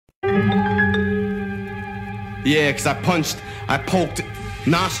Yeah, cause I poked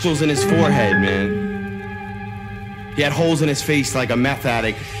nostrils in his forehead, man. He had holes in his face like a meth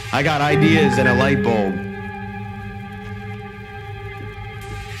addict. I got ideas and a light bulb.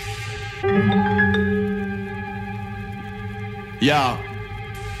 Yeah.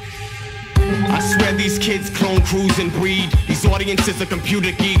 I swear these kids clone, cruise, and breed. These audiences are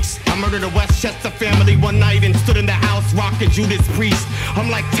computer geeks. I murdered a Westchester family one night and stood in the house rocking Judas Priest. I'm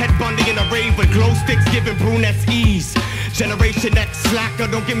like Ted Bundy in a rave with glow sticks giving brunettes ease. Generation X slacker,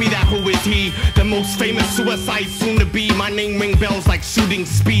 don't give me that who is he. The most famous suicide soon to be. My name ring bells like shooting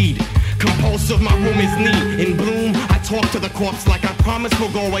speed. Compulsive, my room is neat. In bloom, I talk to the corpse like I promise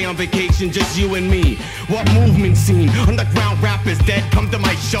we'll go away on vacation, just you and me. What movement scene? Underground rap is dead. Come to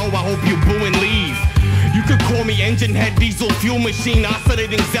my show, I hope you boo and leave. You could call me engine head, diesel fuel machine,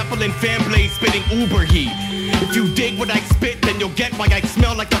 oscillating Zeppelin fan blade, spitting Uber heat. If you dig what I spit, then you'll get why I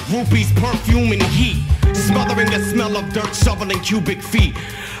smell like a groupie's perfume and heat. Smothering the smell of dirt, shoveling cubic feet.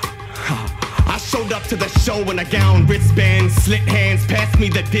 I showed up to the show in a gown, wristbands, slit hands, pass me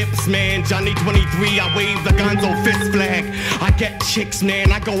the dips, man. Johnny 23, I wave the gonzo fist flag. I get chicks,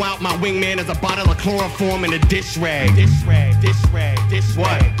 man, I go out, my wingman is a bottle of chloroform and a dish rag. Dish rag, dish rag, dish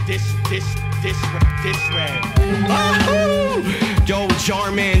rag, dish rag. Oh! Yo,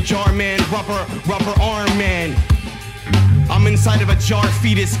 jar man, rubber arm man. I'm inside of a jar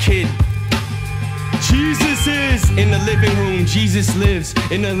fetus kid. Jesus is in the living room. Jesus lives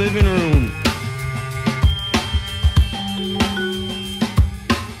in the living room.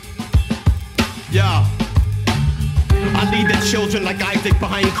 Yeah. I lead the children like Isaac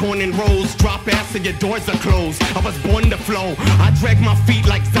behind corn and rolls. Drop ass and your doors are closed. I was born to flow. I drag my feet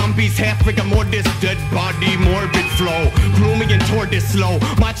like zombies, half rigor mortis, dead body, morbid flow. Gloomy and tortoise slow.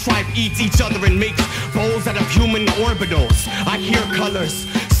 My tribe eats each other and makes bowls out of human orbitals. I hear colors.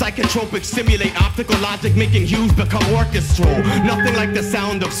 Psychotropic simulate optical logic, making hues become orchestral. Nothing like the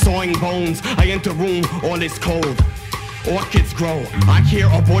sound of sawing bones. I enter room, all is cold. Orchids grow. I hear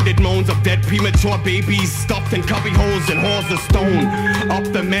aborted moans of dead premature babies stuffed in cubby holes and halls of stone. Up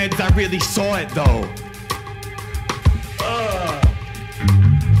the meds, I really saw it though.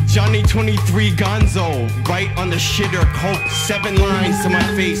 Johnny 23 Gonzo, right on the shitter, coke, 7 lines to my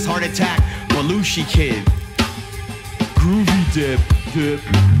face, heart attack, Belushi kid. Groovy dip, dip.